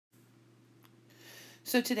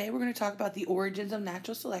So today we're going to talk about the origins of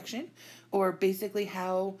natural selection, or basically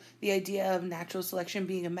how the idea of natural selection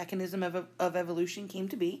being a mechanism of evolution came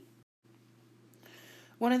to be.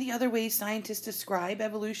 One of the other ways scientists describe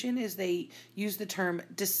evolution is they use the term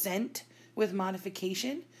descent with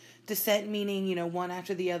modification. Descent meaning, one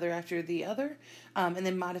after the other, and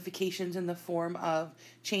then modifications in the form of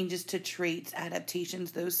changes to traits,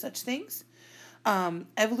 adaptations, those such things.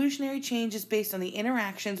 Evolutionary change is based on the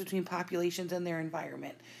interactions between populations and their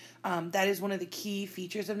environment. That is one of the key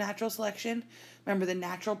features of natural selection. Remember the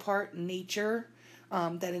natural part, nature,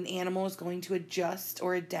 that an animal is going to adjust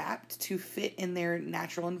or adapt to fit in their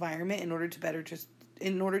natural environment in order to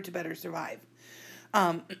better survive.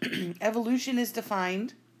 Evolution is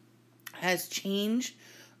defined as change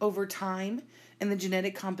over time in the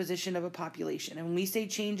genetic composition of a population. And when we say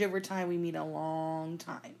change over time, we mean a long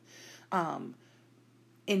time.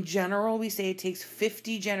 In general, we say it takes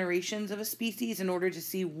 50 generations of a species in order to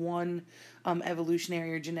see one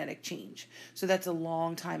evolutionary or genetic change. So that's a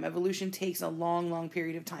long time. Evolution takes a long, long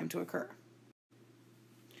period of time to occur.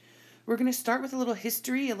 We're going to start with a little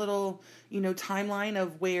history, a little, timeline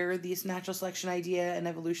of where this natural selection idea and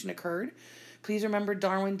evolution occurred. Please remember,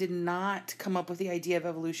 Darwin did not come up with the idea of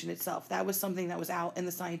evolution itself. That was something that was out in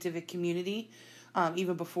the scientific community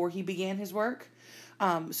even before he began his work.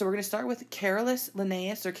 So we're going to start with Carolus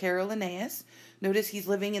Linnaeus or Carol Linnaeus. Notice he's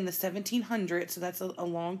living in the 1700s, so that's a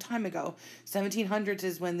long time ago. 1700s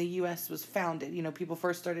is when the U.S. was founded. People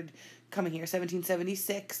first started coming here.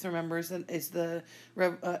 1776, remember, is the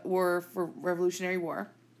Revolutionary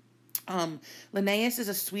War. Linnaeus is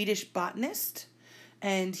a Swedish botanist,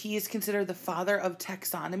 and he is considered the father of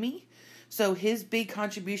taxonomy. So his big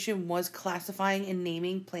contribution was classifying and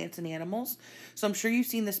naming plants and animals. So I'm sure you've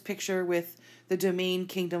seen this picture with the domain,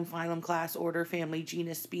 kingdom, phylum, class, order, family,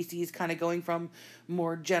 genus, species, kind of going from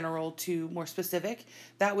more general to more specific.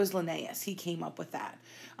 That was Linnaeus. He came up with that.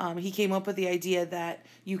 He came up with the idea that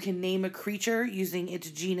you can name a creature using its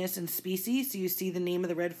genus and species. So you see the name of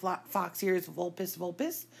the red fox here is Vulpes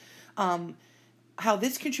vulpes. How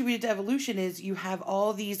this contributed to evolution is you have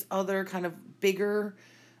all these other kind of bigger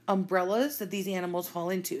umbrellas that these animals fall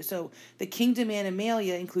into. So the kingdom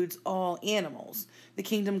Animalia includes all animals. The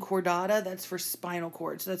kingdom Chordata, that's for spinal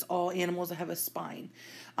cord. So that's all animals that have a spine.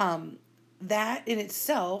 That in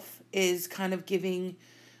itself is kind of giving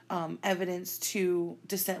evidence to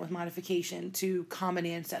descent with modification, to common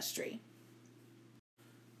ancestry.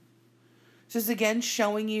 So this is again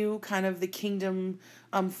showing you kind of the kingdom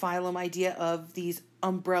phylum idea of these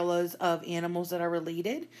umbrellas of animals that are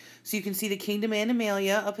related. So you can see the kingdom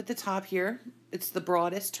Animalia up at the top here. It's the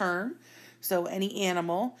broadest term. So any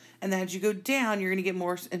animal. And then as you go down, you're going to get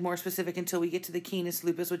more and more specific until we get to the Canis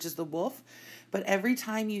lupus, which is the wolf. But every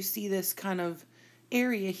time you see this kind of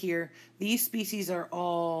area here, these species are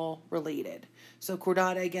all related. So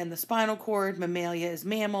Chordata, again, the spinal cord. Mammalia is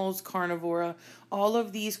mammals. Carnivora. All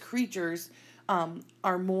of these creatures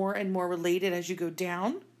are more and more related as you go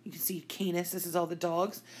down. You can see Canis, this is all the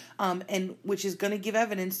dogs, and which is going to give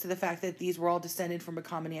evidence to the fact that these were all descended from a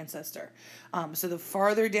common ancestor. So the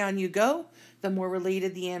farther down you go, the more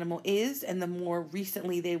related the animal is, and the more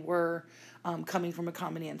recently they were coming from a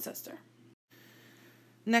common ancestor.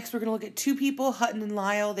 Next, we're going to look at two people, Hutton and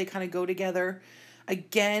Lyell. They kind of go together.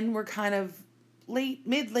 Again, we're kind of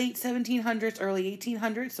mid-late 1700s, early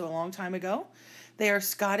 1800s, so a long time ago. They are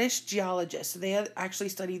Scottish geologists. So they actually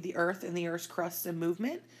studied the Earth and the Earth's crust and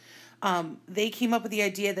movement. They came up with the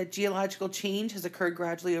idea that geological change has occurred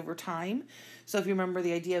gradually over time. So if you remember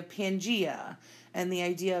the idea of Pangea and the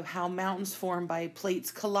idea of how mountains form by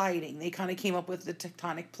plates colliding, they kind of came up with the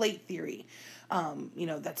tectonic plate theory.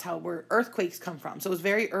 That's where earthquakes come from. So it was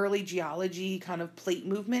very early geology, kind of plate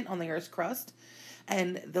movement on the Earth's crust.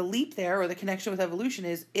 And the leap there, or the connection with evolution,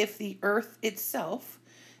 is if the Earth itself,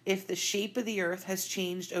 if the shape of the Earth has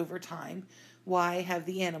changed over time, why have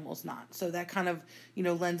the animals not? So that kind of,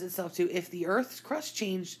 lends itself to if the Earth's crust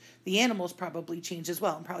changed, the animals probably changed as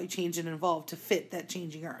well, and probably changed and evolved to fit that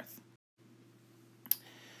changing Earth.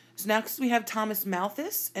 So next we have Thomas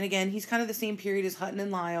Malthus, and again, he's kind of the same period as Hutton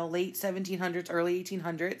and Lyell, late 1700s, early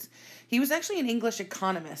 1800s. He was actually an English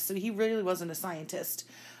economist, so he really wasn't a scientist.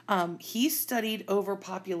 He studied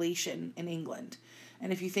overpopulation in England.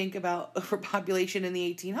 And if you think about overpopulation in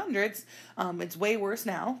the 1800s, it's way worse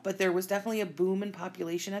now, but there was definitely a boom in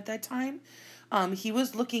population at that time. He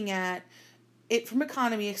was looking at it from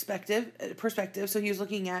economy perspective, so he was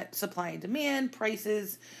looking at supply and demand,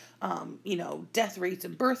 prices, death rates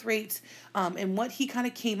and birth rates, and what he kind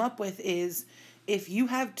of came up with is if you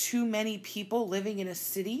have too many people living in a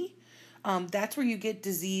city, that's where you get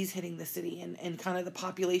disease hitting the city, and kind of the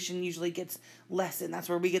population usually gets lessened. That's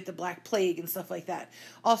where we get the Black Plague and stuff like that.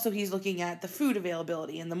 Also, he's looking at the food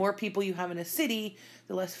availability, and the more people you have in a city,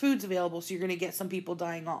 the less food's available, so you're going to get some people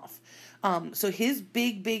dying off. So his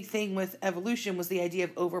big thing with evolution was the idea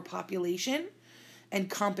of overpopulation and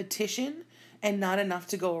competition and not enough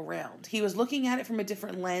to go around. He was looking at it from a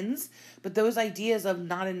different lens, but those ideas of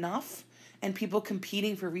not enough and people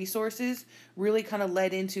competing for resources really kind of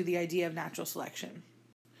led into the idea of natural selection.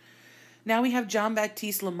 Now we have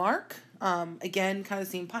Jean-Baptiste Lamarck. Again, kind of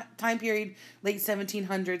the same time period, late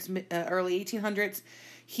 1700s, early 1800s.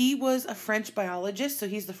 He was a French biologist, so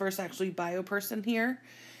he's the first actually bio person here.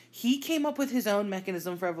 He came up with his own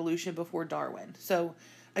mechanism for evolution before Darwin. So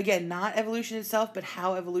again, not evolution itself, but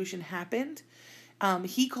how evolution happened.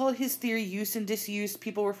 He called his theory use and disuse.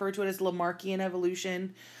 People refer to it as Lamarckian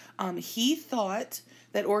evolution. He thought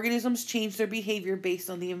that organisms change their behavior based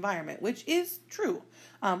on the environment, which is true.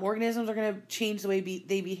 Organisms are going to change the way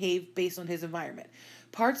they behave based on his environment.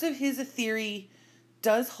 Parts of his theory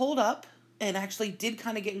does hold up and actually did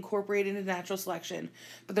kind of get incorporated into natural selection,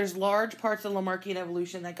 but there's large parts of Lamarckian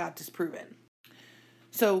evolution that got disproven.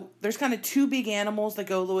 So there's kind of two big animals that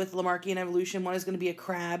go with Lamarckian evolution. One is going to be a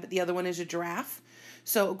crab. The other one is a giraffe.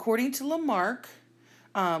 So according to Lamarck,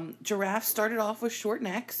 giraffes started off with short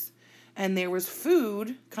necks, and there was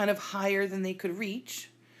food kind of higher than they could reach.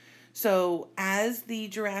 So as the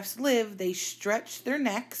giraffes lived, they stretched their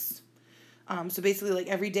necks. So basically, like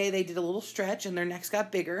every day they did a little stretch and their necks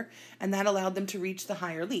got bigger, and that allowed them to reach the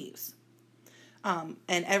higher leaves. And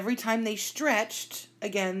every time they stretched,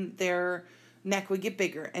 again, their neck would get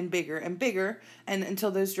bigger and bigger and bigger, and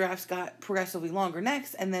until those giraffes got progressively longer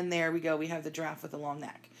necks, and then there we go, we have the giraffe with a long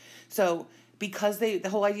neck. So because the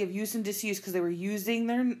whole idea of use and disuse, because they were using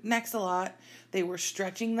their necks a lot, they were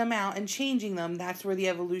stretching them out and changing them, that's where the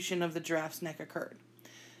evolution of the giraffe's neck occurred.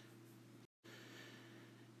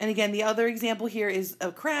 And again, the other example here is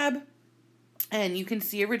a crab, and you can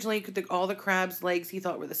see originally all the crab's legs he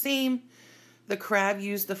thought were the same. The crab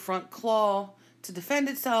used the front claw to defend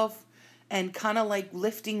itself, and kind of like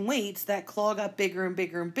lifting weights, that claw got bigger and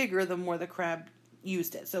bigger and bigger the more the crab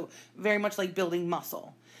used it. So very much like building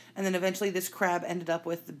muscle. And then eventually this crab ended up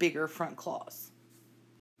with the bigger front claws.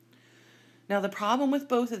 Now the problem with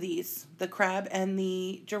both of these, the crab and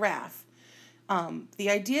the giraffe, the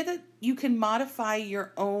idea that you can modify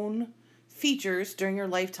your own features during your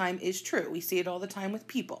lifetime is true. We see it all the time with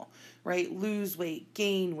people, right? Lose weight,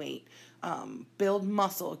 gain weight, build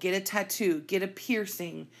muscle, get a tattoo, get a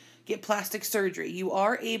piercing, get plastic surgery. You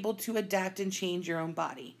are able to adapt and change your own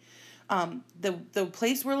body. The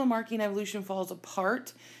place where Lamarckian evolution falls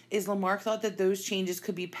apart is Lamarck thought that those changes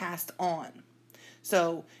could be passed on.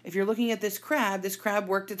 So if you're looking at this crab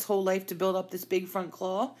worked its whole life to build up this big front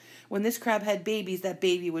claw. When this crab had babies, that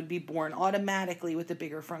baby would be born automatically with a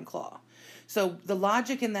bigger front claw. So the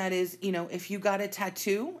logic in that is, if you got a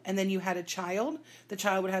tattoo and then you had a child, the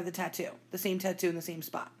child would have the same tattoo in the same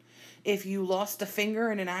spot. If you lost a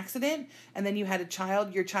finger in an accident and then you had a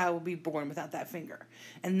child, your child will be born without that finger.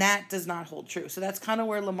 And that does not hold true. So that's kind of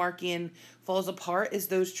where Lamarckian falls apart, is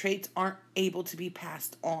those traits aren't able to be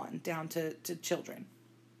passed on down to children.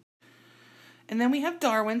 And then we have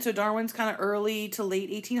Darwin. So Darwin's kind of early to late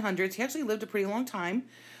 1800s. He actually lived a pretty long time.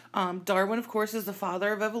 Darwin, of course, is the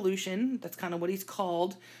father of evolution. That's kind of what he's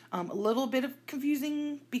called. A little bit of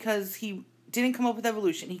confusing because he didn't come up with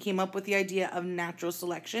evolution. He came up with the idea of natural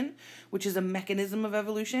selection, which is a mechanism of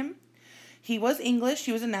evolution. He was English.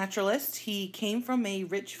 He was a naturalist. He came from a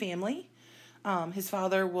rich family. His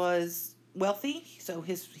father was wealthy, so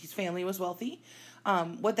his family was wealthy.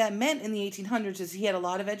 What that meant in the 1800s is he had a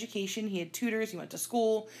lot of education. He had tutors. He went to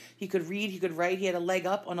school. He could read. He could write. He had a leg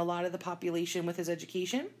up on a lot of the population with his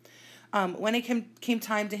education. When it came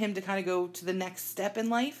time to him to kind of go to the next step in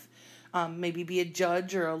life, maybe be a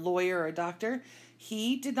judge or a lawyer or a doctor,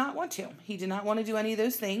 he did not want to. He did not want to do any of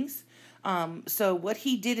those things. So what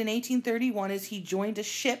he did in 1831 is he joined a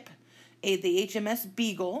ship, the HMS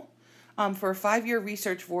Beagle, for a 5-year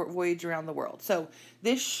research voyage around the world. So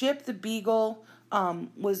this ship, the Beagle,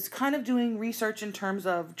 was kind of doing research in terms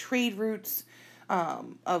of trade routes,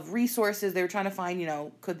 of resources. They were trying to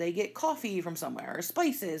find, could they get coffee from somewhere or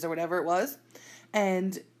spices or whatever it was.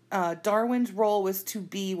 And Darwin's role was to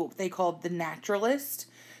be what they called the naturalist,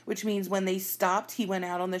 which means when they stopped, he went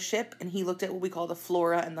out on the ship and he looked at what we call the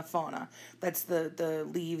flora and the fauna. That's the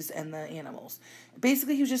leaves and the animals.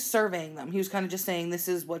 Basically, he was just surveying them. He was kind of just saying, this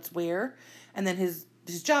is what's where. And then his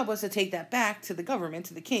job was to take that back to the government,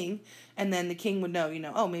 to the king. And then the king would know,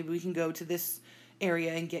 oh, maybe we can go to this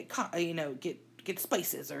area and get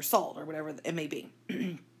spices or salt or whatever it may be.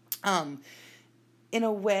 Um, in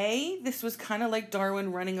a way, this was kind of like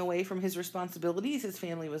Darwin running away from his responsibilities. His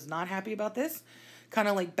family was not happy about this. Kind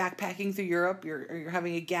of like backpacking through Europe. You're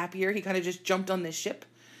having a gap year. He kind of just jumped on this ship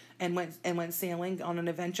and went sailing on an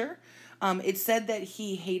adventure. It said that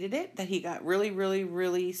he hated it, that he got really, really,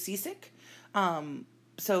 really seasick.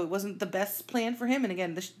 So it wasn't the best plan for him. And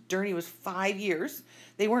again, this journey was 5 years.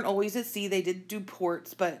 They weren't always at sea. They did do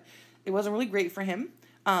ports, but it wasn't really great for him.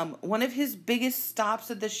 One of his biggest stops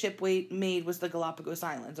that the ship made was the Galapagos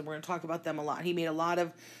Islands, and we're going to talk about them a lot. He made a lot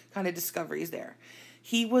of kind of discoveries there.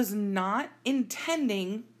 He was not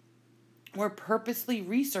intending or purposely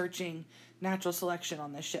researching natural selection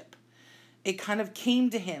on this ship. It kind of came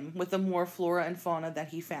to him with the more flora and fauna that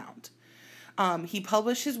he found. He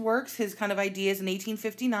published his works, his kind of ideas in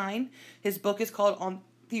 1859. His book is called On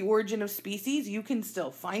the Origin of Species. You can still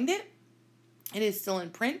find it. It is still in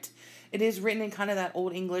print. It is written in kind of that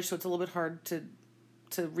old English, so it's a little bit hard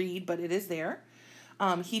to read, but it is there.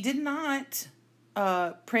 He did not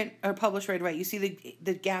print or publish right away. You see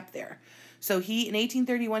the gap there. So in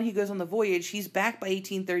 1831, he goes on the voyage. He's back by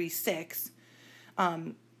 1836.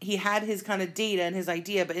 He had his kind of data and his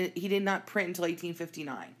idea, but he did not print until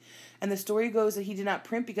 1859. And the story goes that he did not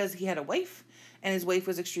print because he had a wife, and his wife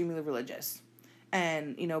was extremely religious.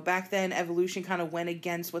 And, back then, evolution kind of went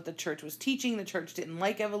against what the church was teaching. The church didn't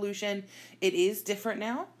like evolution. It is different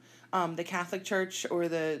now. The Catholic Church, or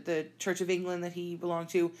the Church of England that he belonged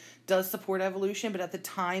to, does support evolution, but at the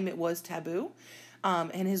time it was taboo.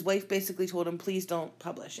 And his wife basically told him, please don't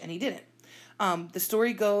publish, and he didn't. The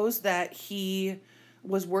story goes that he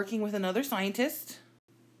was working with another scientist.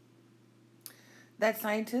 That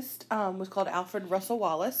scientist was called Alfred Russel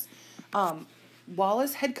Wallace.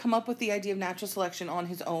 Wallace had come up with the idea of natural selection on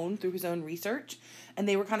his own through his own research, and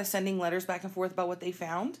they were kind of sending letters back and forth about what they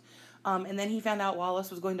found. And then he found out Wallace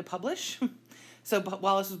was going to publish. So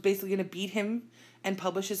Wallace was basically going to beat him and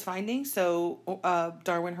publish his findings. So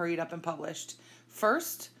Darwin hurried up and published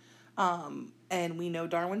first. And we know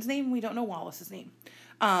Darwin's name. We don't know Wallace's name.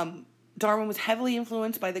 Darwin was heavily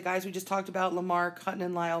influenced by the guys we just talked about, Lamarck, Hutton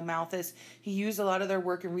and Lyell, Malthus. He used a lot of their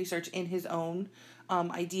work and research in his own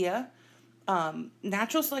idea.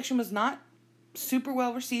 Natural selection was not super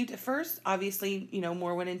well received at first. Obviously,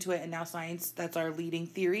 more went into it, and now science, that's our leading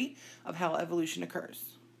theory of how evolution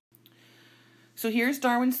occurs. So here's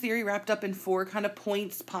Darwin's theory wrapped up in 4 kind of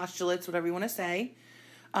points, postulates, whatever you want to say.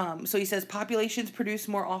 So he says populations produce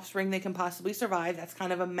more offspring than can possibly survive. That's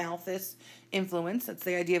kind of a Malthus influence. That's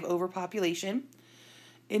the idea of overpopulation.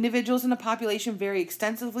 Individuals in a population vary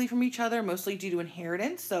extensively from each other, mostly due to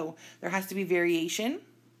inheritance. So there has to be variation.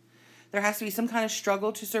 There has to be some kind of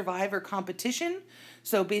struggle to survive or competition.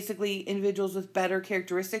 So basically, individuals with better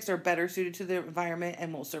characteristics are better suited to the environment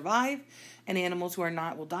and will survive, and animals who are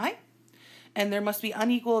not will die. And there must be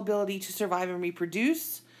unequal ability to survive and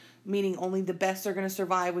reproduce, meaning only the best are going to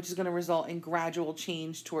survive, which is going to result in gradual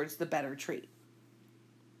change towards the better trait.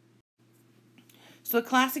 So a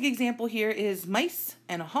classic example here is mice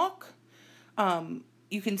and a hawk.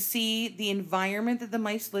 You can see the environment that the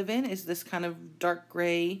mice live in is this kind of dark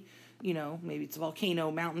gray, maybe it's a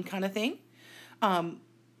volcano, mountain kind of thing.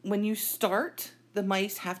 When you start, the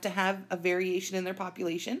mice have to have a variation in their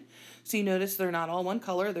population. So you notice they're not all one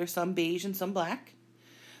color. There's some beige and some black.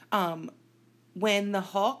 When the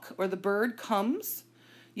hawk or the bird comes,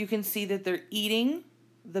 you can see that they're eating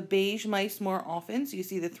the beige mice more often. So you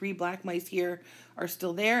see the 3 black mice here are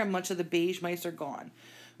still there, and much of the beige mice are gone.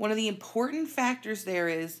 One of the important factors there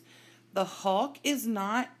is the hawk is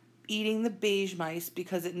not eating the beige mice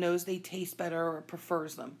because it knows they taste better or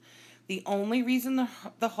prefers them. The only reason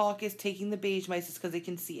the hawk is taking the beige mice is because they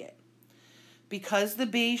can see it. Because the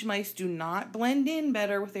beige mice do not blend in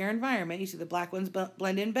better with their environment, you see the black ones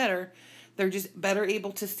blend in better, they're just better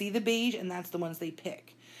able to see the beige, and that's the ones they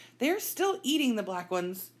pick. They're still eating the black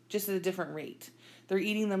ones, just at a different rate. They're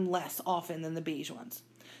eating them less often than the beige ones.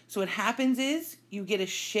 So what happens is you get a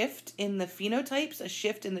shift in the phenotypes, a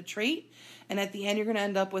shift in the trait, and at the end you're going to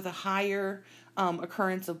end up with a higher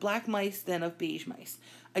occurrence of black mice than of beige mice.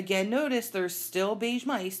 Again, notice there's still beige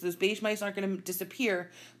mice. Those beige mice aren't going to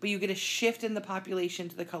disappear, but you get a shift in the population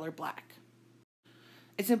to the color black.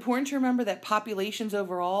 It's important to remember that populations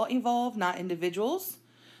overall evolve, not individuals.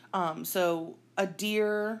 So a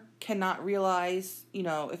deer cannot realize,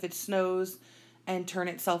 if it snows and turn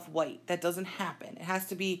itself white. That doesn't happen. It has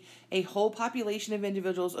to be a whole population of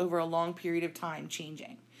individuals over a long period of time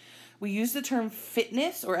changing. We use the term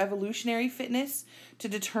fitness or evolutionary fitness to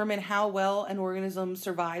determine how well an organism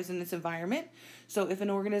survives in its environment. So if an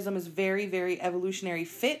organism is very, very evolutionary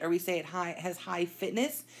fit, or we say it has high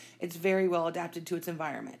fitness, it's very well adapted to its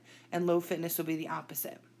environment. And low fitness will be the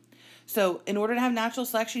opposite. So in order to have natural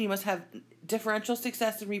selection, you must have differential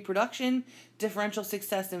success in reproduction, differential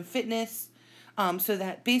success in fitness, so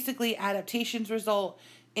that basically adaptations result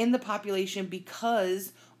in the population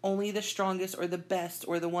because only the strongest or the best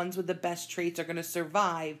or the ones with the best traits are going to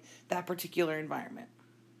survive that particular environment.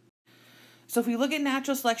 So if we look at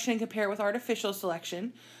natural selection and compare it with artificial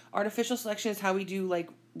selection is how we do like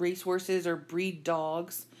racehorses or breed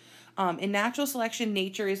dogs. In natural selection,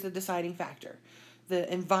 nature is the deciding factor.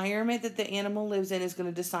 The environment that the animal lives in is going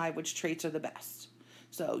to decide which traits are the best.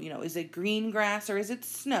 So, is it green grass or is it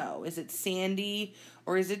snow? Is it sandy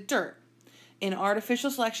or is it dirt? In artificial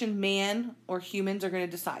selection, man or humans are going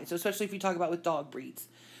to decide. So especially if you talk about with dog breeds.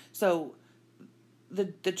 So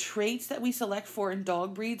the traits that we select for in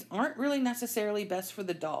dog breeds aren't really necessarily best for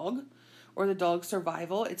the dog or the dog's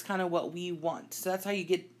survival. It's kind of what we want. So that's how you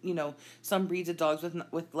get, some breeds of dogs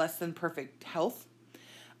with less than perfect health.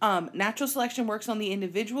 Natural selection works on the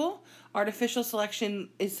individual. Artificial selection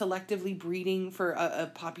is selectively breeding for a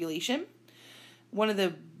population. One of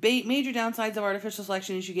the major downsides of artificial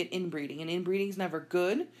selection is you get inbreeding, and inbreeding is never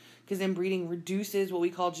good because inbreeding reduces what we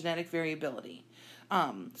call genetic variability.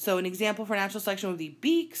 So an example for natural selection would be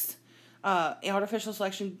beaks. Artificial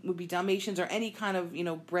selection would be Dalmatians or any kind of,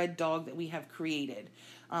 bred dog that we have created.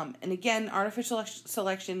 And again, artificial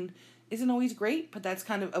selection isn't always great, but that's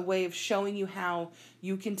kind of a way of showing you how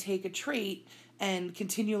you can take a trait and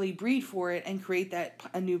continually breed for it and create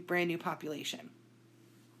brand new population.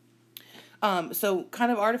 So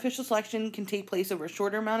kind of artificial selection can take place over a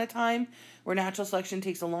shorter amount of time, where natural selection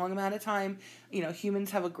takes a long amount of time.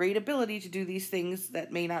 Humans have a great ability to do these things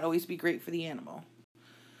that may not always be great for the animal.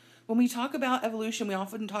 When we talk about evolution, we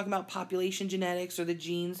often talk about population genetics or the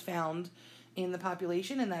genes found in the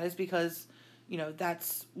population, and that is because,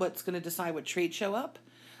 that's what's going to decide what traits show up.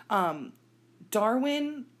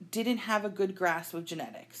 Darwin didn't have a good grasp of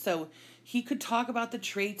genetics, so he could talk about the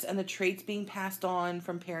traits and the traits being passed on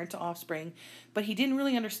from parent to offspring, but he didn't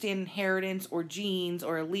really understand inheritance or genes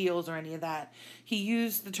or alleles or any of that. He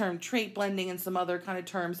used the term trait blending and some other kind of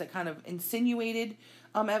terms that kind of insinuated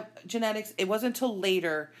genetics. It wasn't until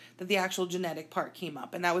later that the actual genetic part came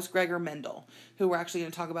up, and that was Gregor Mendel, who we're actually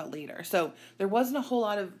going to talk about later. So there wasn't a whole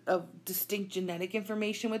lot of distinct genetic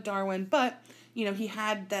information with Darwin, but, he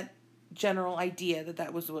had that general idea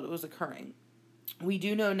that was what was occurring. We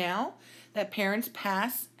do know now that parents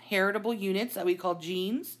pass heritable units that we call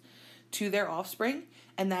genes to their offspring,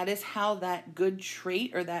 and that is how that good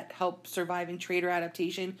trait or that help surviving trait or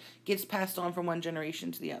adaptation gets passed on from one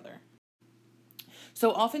generation to the other.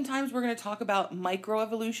 So oftentimes we're going to talk about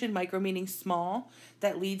microevolution, micro meaning small,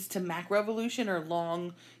 that leads to macroevolution or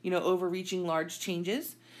long, overreaching large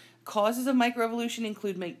changes. Causes of microevolution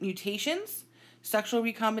include mutations, sexual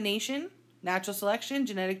recombination, natural selection,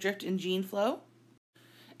 genetic drift, and gene flow.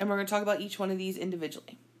 And we're going to talk about each one of these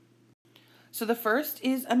individually. So the first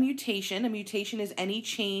is a mutation. A mutation is any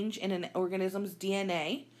change in an organism's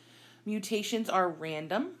DNA. Mutations are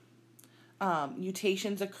random.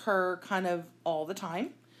 Mutations occur kind of all the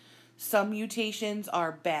time. Some mutations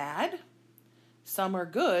are bad, some are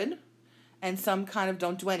good, and some kind of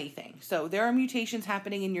don't do anything. So there are mutations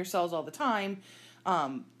happening in your cells all the time,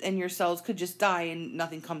 and your cells could just die and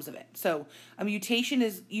nothing comes of it. So a mutation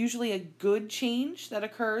is usually a good change that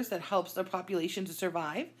occurs that helps the population to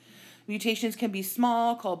survive. Mutations can be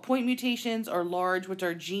small, called point mutations, or large, which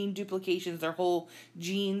are gene duplications. They're whole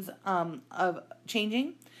genes of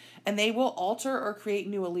changing. And they will alter or create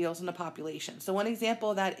new alleles in the population. So one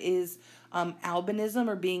example of that is albinism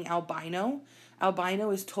or being albino.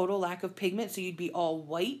 Albino is total lack of pigment, so you'd be all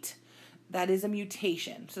white. That is a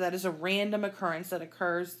mutation. So that is a random occurrence that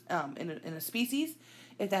occurs in a species.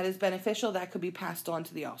 If that is beneficial, that could be passed on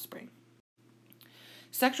to the offspring.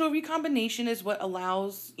 Sexual recombination is what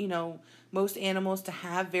allows, most animals to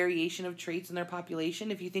have variation of traits in their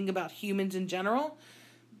population. If you think about humans in general,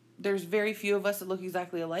 there's very few of us that look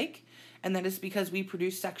exactly alike, and that is because we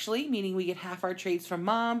produce sexually, meaning we get half our traits from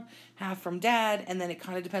mom, half from dad, and then it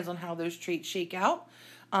kind of depends on how those traits shake out.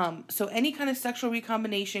 So any kind of sexual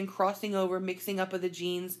recombination, crossing over, mixing up of the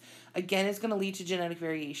genes, again, is going to lead to genetic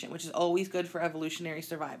variation, which is always good for evolutionary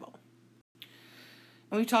survival.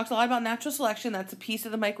 And we've talked a lot about natural selection. That's a piece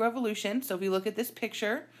of the microevolution. So if we look at this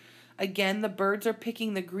picture, again, the birds are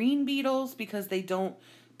picking the green beetles because they don't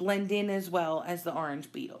blend in as well as the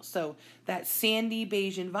orange beetles. So that sandy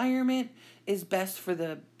beige environment is best for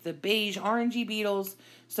the beige orangey beetles.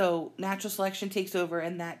 So natural selection takes over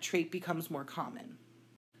and that trait becomes more common.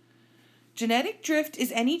 Genetic drift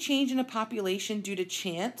is any change in a population due to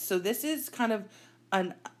chance. So this is kind of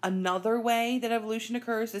another way that evolution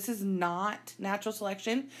occurs. This is not natural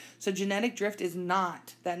selection. So genetic drift is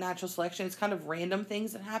not that natural selection. It's kind of random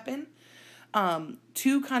things that happen.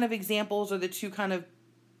 Two kind of examples, or the two kind of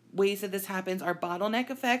ways that this happens, are bottleneck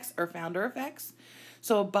effects or founder effects.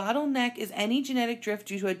 So a bottleneck is any genetic drift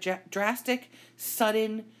due to a drastic,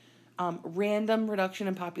 sudden, random reduction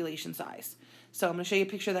in population size. So I'm going to show you a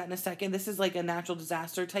picture of that in a second. This is like a natural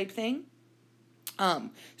disaster type thing.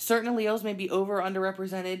 Certain alleles may be over or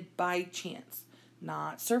underrepresented by chance,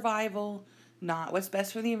 not survival, not what's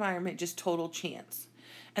best for the environment, just total chance.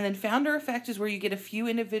 And then founder effect is where you get a few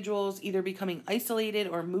individuals either becoming isolated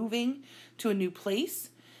or moving to a new place.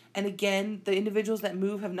 And again, the individuals that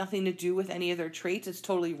move have nothing to do with any of their traits. It's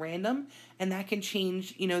totally random, and that can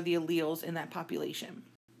change, the alleles in that population.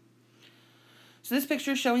 So this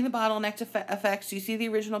picture is showing the bottleneck effects. You see the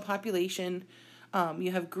original population.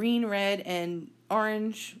 You have green, red, and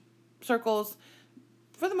orange circles.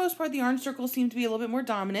 For the most part, the orange circles seem to be a little bit more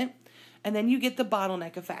dominant. And then you get the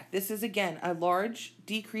bottleneck effect. This is, again, a large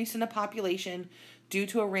decrease in a population due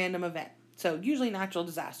to a random event. So usually natural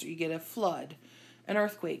disaster. You get a flood, an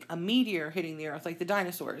earthquake, a meteor hitting the earth like the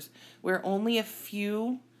dinosaurs, where only a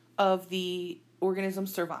few of the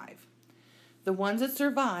organisms survive. The ones that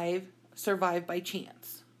survive by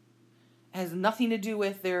chance. It has nothing to do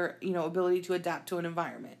with their, ability to adapt to an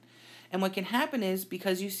environment. And what can happen is,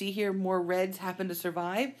 because you see here more reds happen to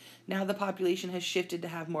survive, now the population has shifted to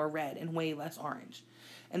have more red and way less orange.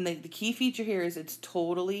 And the key feature here is it's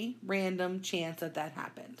totally random chance that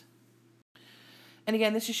happened. And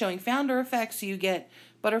again, this is showing founder effects. So you get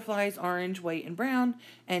butterflies, orange, white, and brown.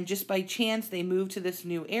 And just by chance, they move to this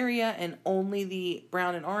new area and only the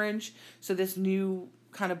brown and orange. So this new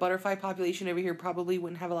kind of butterfly population over here probably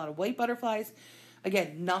wouldn't have a lot of white butterflies.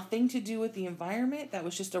 Again, nothing to do with the environment. That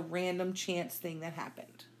was just a random chance thing that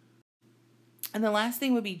happened. And the last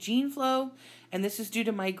thing would be gene flow. And this is due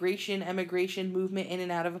to migration, emigration, movement in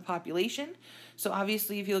and out of a population. So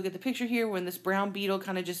obviously, if you look at the picture here, when this brown beetle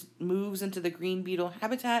kind of just moves into the green beetle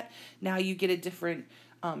habitat, now you get a different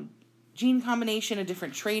gene combination, a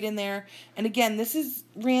different trait in there. And again, this is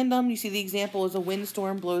random. You see the example is a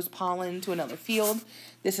windstorm blows pollen to another field.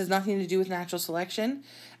 This has nothing to do with natural selection.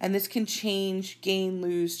 And this can change, gain,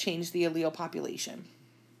 lose, change the allele population.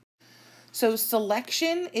 So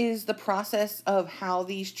selection is the process of how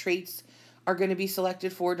these traits are going to be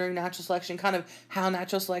selected for during natural selection, kind of how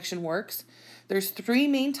natural selection works. There's three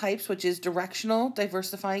main types, which is directional,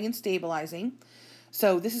 diversifying, and stabilizing.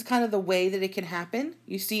 So this is kind of the way that it can happen.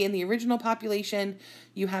 You see in the original population,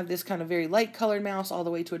 you have this kind of very light colored mouse all the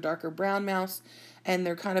way to a darker brown mouse. And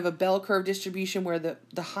they're kind of a bell curve distribution where the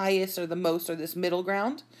highest or the most are this middle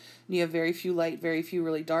ground. And you have very few light, very few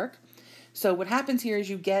really dark. So what happens here is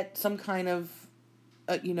you get some kind of,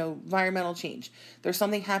 environmental change. There's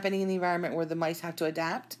something happening in the environment where the mice have to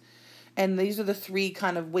adapt. And these are the three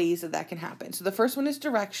kind of ways that can happen. So the first one is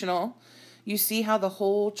directional. You see how the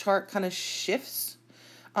whole chart kind of shifts.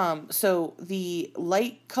 So the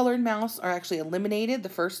light colored mouse are actually eliminated. The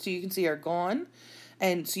first two you can see are gone.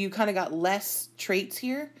 And so you kind of got less traits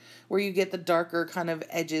here where you get the darker kind of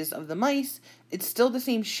edges of the mice. It's still the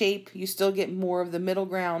same shape. You still get more of the middle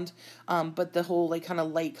ground, but the whole kind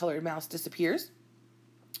of light colored mouse disappears.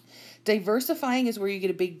 Diversifying is where you get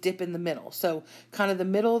a big dip in the middle. So kind of the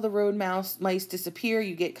middle of the road mice disappear.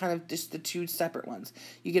 You get kind of just the two separate ones.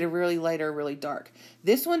 You get a really light or really dark.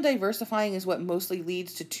 This one, diversifying, is what mostly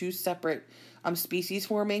leads to two separate species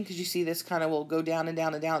forming, because you see this kind of will go down and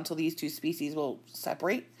down and down until these two species will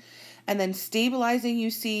separate. And then stabilizing, you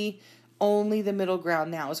see only the middle ground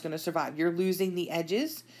now is going to survive. You're losing the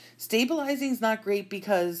edges. Stabilizing is not great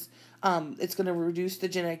because it's going to reduce the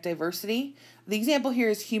genetic diversity. The example here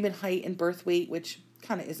is human height and birth weight, which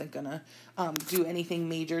kind of isn't going to do anything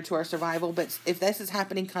major to our survival. But if this is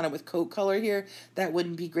happening kind of with coat color here, that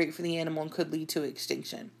wouldn't be great for the animal and could lead to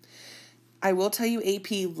extinction. I will tell you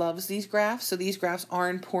AP loves these graphs, so these graphs are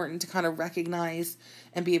important to kind of recognize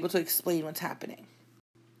and be able to explain what's happening.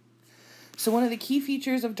 So one of the key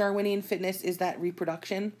features of Darwinian fitness is that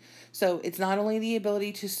reproduction. So it's not only the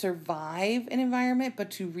ability to survive an environment, but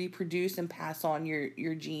to reproduce and pass on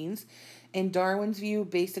your genes. In Darwin's view,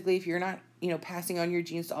 basically, if you're not, passing on your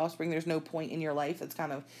genes to offspring, there's no point in your life. That's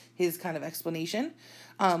kind of his kind of explanation.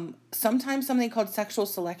 Sometimes something called sexual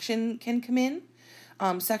selection can come in.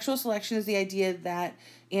 Sexual selection is the idea that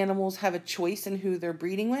animals have a choice in who they're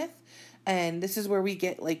breeding with. And this is where we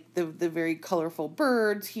get like the very colorful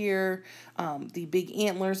birds here, the big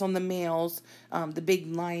antlers on the males, the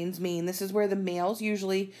big lion's mane. This is where the males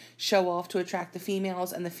usually show off to attract the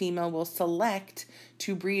females, and the female will select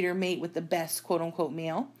to breed or mate with the best quote unquote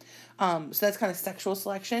male. So that's kind of sexual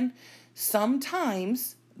selection.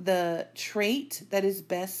 Sometimes the trait that is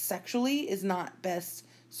best sexually is not best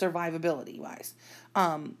survivability wise.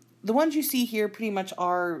 The ones you see here pretty much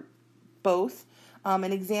are both.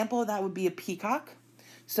 An example of that would be a peacock.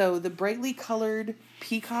 So the brightly colored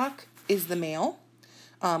peacock is the male.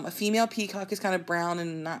 A female peacock is kind of brown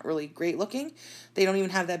and not really great looking. They don't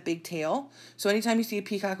even have that big tail. So anytime you see a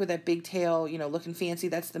peacock with that big tail, looking fancy,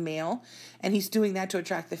 that's the male. And he's doing that to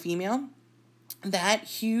attract the female. That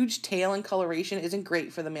huge tail and coloration isn't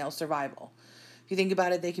great for the male survival. If you think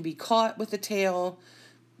about it, they can be caught with the tail.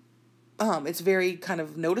 It's very kind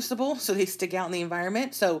of noticeable, so they stick out in the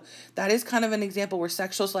environment. So that is kind of an example where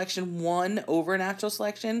sexual selection won over natural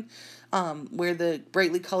selection, where the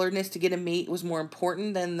brightly coloredness to get a mate was more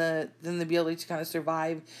important than the ability to kind of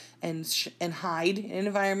survive and hide in an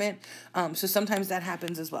environment. So sometimes that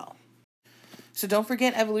happens as well. So don't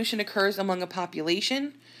forget, evolution occurs among a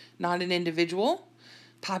population, not an individual.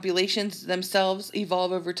 Populations themselves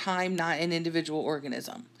evolve over time, not an individual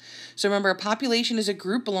organism. So remember, a population is a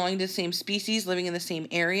group belonging to the same species living in the same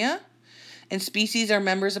area. And species are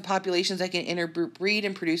members of populations that can intergroup breed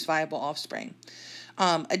and produce viable offspring.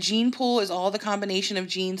 A gene pool is all the combination of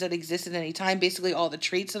genes that exist at any time, basically all the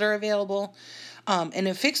traits that are available. And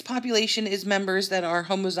a fixed population is members that are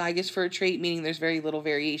homozygous for a trait, meaning there's very little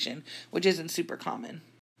variation, which isn't super common.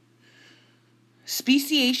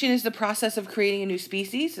 Speciation is the process of creating a new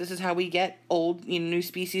species. This is how we get new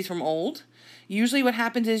species from old. Usually what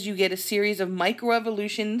happens is you get a series of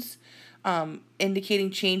microevolutions indicating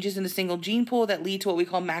changes in a single gene pool that lead to what we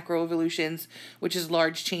call macroevolutions, which is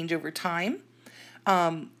large change over time.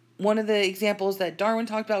 One of the examples that Darwin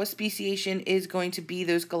talked about with speciation is going to be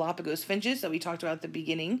those Galapagos finches that we talked about at the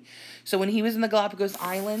beginning. So when he was in the Galapagos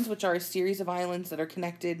Islands, which are a series of islands that are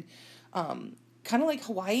connected kind of like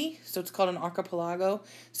Hawaii, so it's called an archipelago.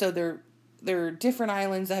 So they're different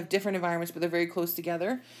islands that have different environments, but they're very close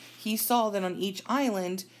together. He saw that on each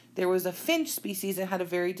island, there was a finch species that had a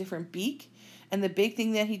very different beak. And the big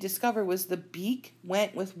thing that he discovered was the beak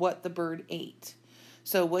went with what the bird ate.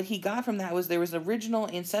 So what he got from that was there was an original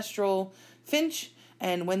ancestral finch,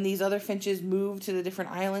 and when these other finches moved to the different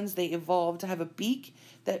islands, they evolved to have a beak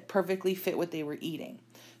that perfectly fit what they were eating.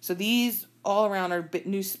 So these all around are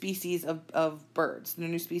new species of birds,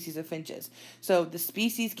 new species of finches. So the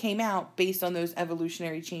species came out based on those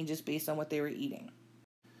evolutionary changes based on what they were eating.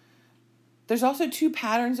 There's also two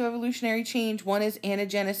patterns of evolutionary change. One is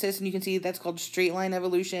anagenesis, and you can see that's called straight line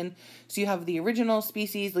evolution. So you have the original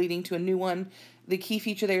species leading to a new one. The key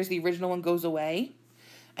feature there is the original one goes away.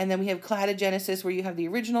 And then we have cladogenesis, where you have the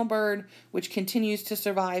original bird, which continues to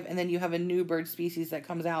survive, and then you have a new bird species that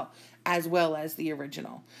comes out as well as the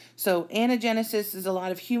original. So anagenesis is a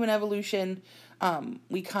lot of human evolution.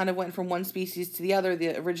 We kind of went from one species to the other.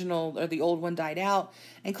 The original or the old one died out.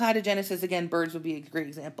 And cladogenesis, again, birds would be a great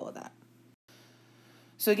example of that.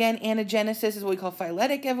 So again, anagenesis is what we call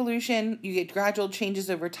phyletic evolution. You get gradual changes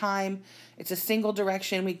over time. It's a single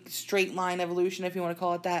direction, straight line evolution, if you want to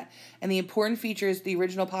call it that. And the important feature is the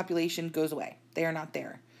original population goes away. They are not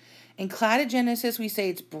there. In cladogenesis, we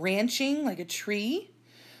say it's branching like a tree.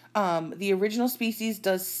 The original species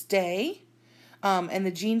does stay, and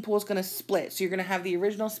the gene pool is going to split. So you're going to have the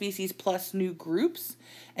original species plus new groups.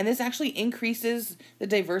 And this actually increases the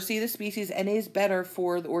diversity of the species and is better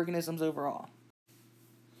for the organisms overall.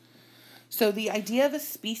 So the idea of a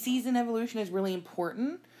species in evolution is really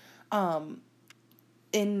important. In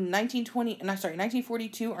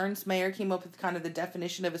 1942, Ernst Mayr came up with kind of the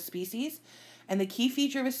definition of a species. And the key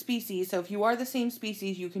feature of a species, so if you are the same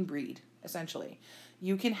species, you can breed, essentially.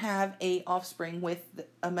 You can have a offspring with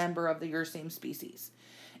a member of your same species.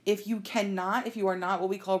 If you are not what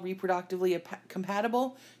we call reproductively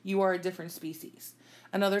compatible, you are a different species.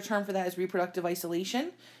 Another term for that is reproductive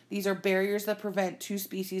isolation. These are barriers that prevent two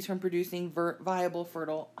species from producing viable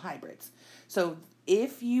fertile hybrids. So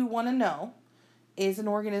if you want to know, is an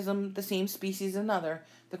organism the same species as another,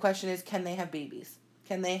 the question is, can they have babies?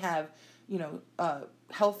 Can they have,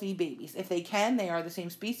 healthy babies? If they can, they are the same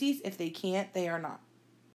species. If they can't, they are not.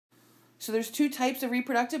 So there's two types of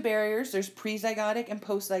reproductive barriers. There's prezygotic and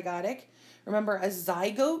postzygotic. Remember, a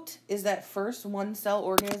zygote is that first one-cell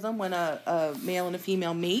organism when a male and a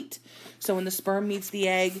female mate. So when the sperm meets the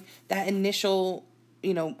egg, that initial,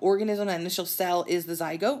 organism, that initial cell is the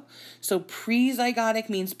zygote. So prezygotic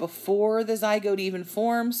means before the zygote even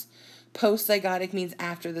forms. Post-zygotic means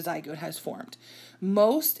after the zygote has formed.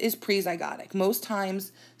 Most is pre-zygotic. Most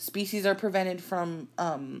times, species are prevented from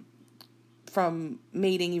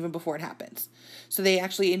mating even before it happens. So they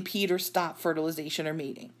actually impede or stop fertilization or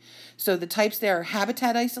mating. So the types there are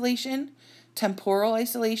habitat isolation, temporal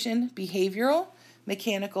isolation, behavioral,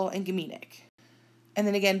 mechanical, and gametic. And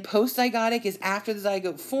then again, post-zygotic is after the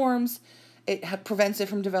zygote forms. It prevents it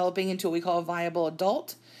from developing into what we call a viable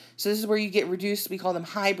adult. So this is where you get reduced, we call them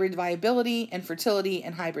hybrid viability and fertility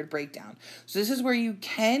and hybrid breakdown. So this is where you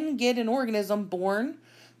can get an organism born,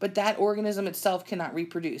 but that organism itself cannot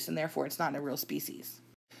reproduce, and therefore it's not a real species.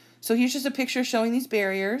 So here's just a picture showing these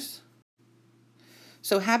barriers.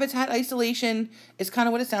 So habitat isolation is kind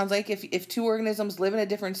of what it sounds like. If two organisms live in a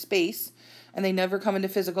different space and they never come into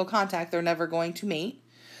physical contact, they're never going to mate.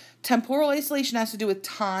 Temporal isolation has to do with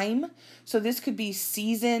time. So this could be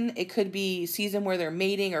season. It could be season where they're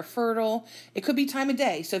mating or fertile. It could be time of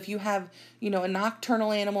day. So if you have, a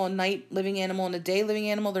nocturnal animal, a night living animal, and a day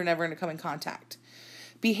living animal, they're never going to come in contact.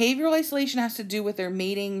 Behavioral isolation has to do with their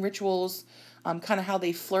mating rituals, kind of how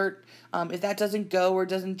they flirt. If that doesn't go or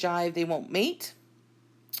doesn't jive, they won't mate.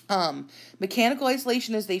 Mechanical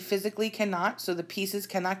isolation is they physically cannot, so the pieces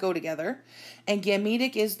cannot go together. And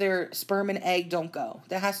gametic is their sperm and egg don't go.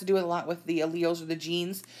 That has to do a lot with the alleles or the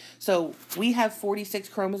genes. So we have 46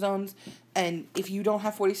 chromosomes, and if you don't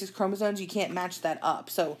have 46 chromosomes, you can't match that up.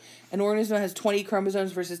 So an organism that has 20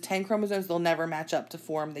 chromosomes versus 10 chromosomes, they'll never match up to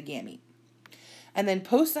form the gamete. And then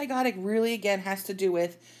post-zygotic really, again, has to do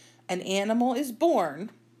with an animal is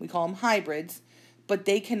born, we call them hybrids, but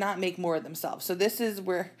they cannot make more of themselves. So this is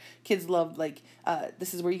where kids love,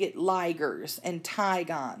 this is where you get ligers and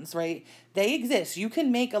tigons, right? They exist. You can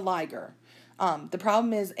make a liger. The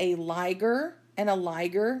problem is a liger and a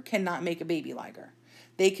liger cannot make a baby liger.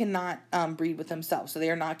 They cannot breed with themselves, so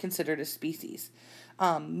they are not considered a species.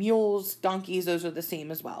 Mules, donkeys, those are the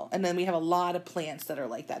same as well. And then we have a lot of plants that are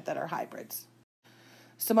like that are hybrids.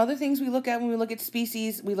 Some other things we look at when we look at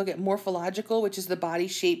species, we look at morphological, which is the body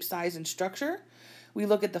shape, size, and structure. We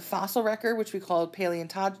look at the fossil record, which we call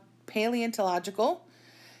paleontological.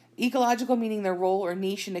 Ecological, meaning their role or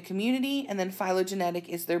niche in a community. And then phylogenetic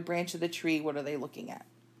is their branch of the tree. What are they looking at?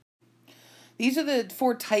 These are the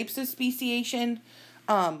 4 types of speciation.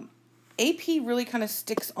 AP really kind of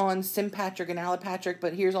sticks on sympatric and allopatric,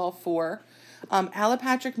 but here's all 4.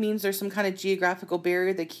 Allopatric means there's some kind of geographical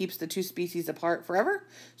barrier that keeps the 2 species apart forever.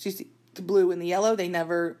 So you see the blue and the yellow, they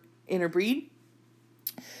never interbreed.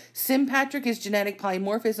 Sympatric is genetic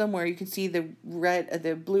polymorphism, where you can see the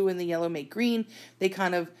blue and the yellow make green. They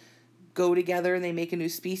kind of go together and they make a new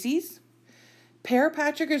species.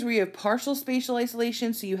 Parapatric is where you have partial spatial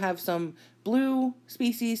isolation, so you have some blue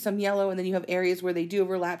species, some yellow, and then you have areas where they do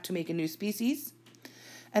overlap to make a new species.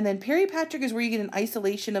 And then peripatric is where you get an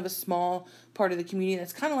isolation of a small part of the community.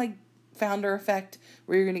 That's kind of like founder effect,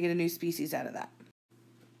 where you're going to get a new species out of that.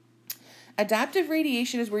 Adaptive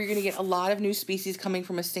radiation is where you're going to get a lot of new species coming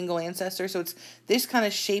from a single ancestor. So it's this kind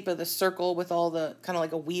of shape of the circle with all the kind of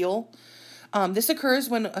like a wheel. This occurs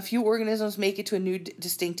when a few organisms make it to a new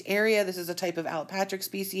distinct area. This is a type of allopatric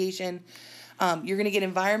speciation. You're going to get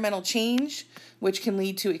environmental change, which can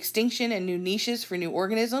lead to extinction and new niches for new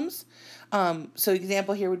organisms. So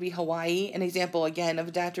example here would be Hawaii. An example, again, of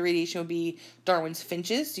adaptive radiation would be Darwin's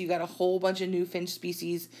finches. So you got a whole bunch of new finch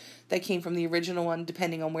species that came from the original one,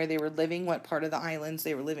 depending on where they were living, what part of the islands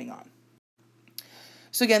they were living on.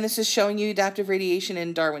 So again, this is showing you adaptive radiation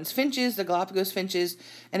in Darwin's finches, the Galapagos finches.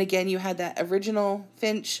 And again, you had that original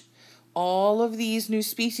finch. All of these new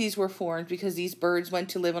species were formed because these birds went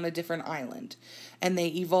to live on a different island. And they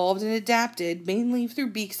evolved and adapted, mainly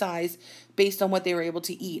through beak size, based on what they were able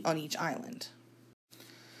to eat on each island.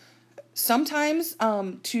 Sometimes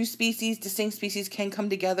 2 species, distinct species, can come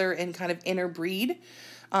together and kind of interbreed.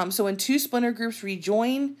 So when 2 splinter groups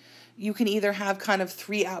rejoin, you can either have kind of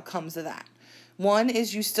 3 outcomes of that. 1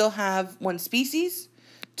 is you still have 1 species.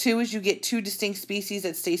 2 is you get 2 distinct species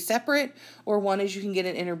that stay separate, or 1 is you can get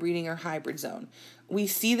an interbreeding or hybrid zone. We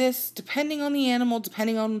see this depending on the animal,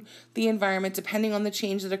 depending on the environment, depending on the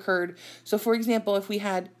change that occurred. So for example, if we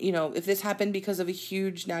had, if this happened because of a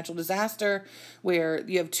huge natural disaster where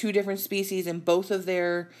you have 2 different species and both of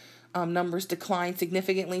their numbers decline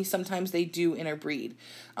significantly, sometimes they do interbreed.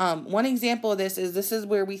 One example of this is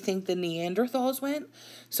where we think the Neanderthals went.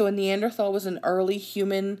 So a Neanderthal was an early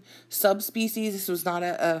human subspecies. This was not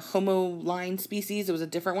a Homo line species. It was a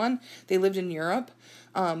different one. They lived in Europe.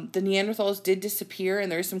 The Neanderthals did disappear, and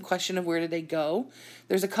there's some question of where did they go.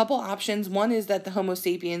 There's a couple options. One is that the Homo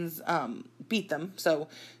sapiens beat them. So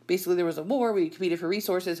basically there was a war, we competed for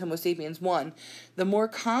resources, Homo sapiens won. The more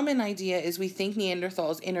common idea is we think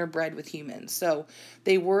Neanderthals interbred with humans. So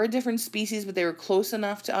they were a different species, but they were close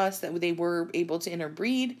enough to us that they were able to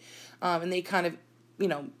interbreed. And they kind of,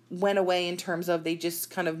 went away in terms of they just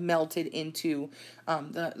kind of melted into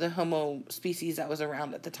the Homo species that was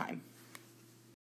around at the time.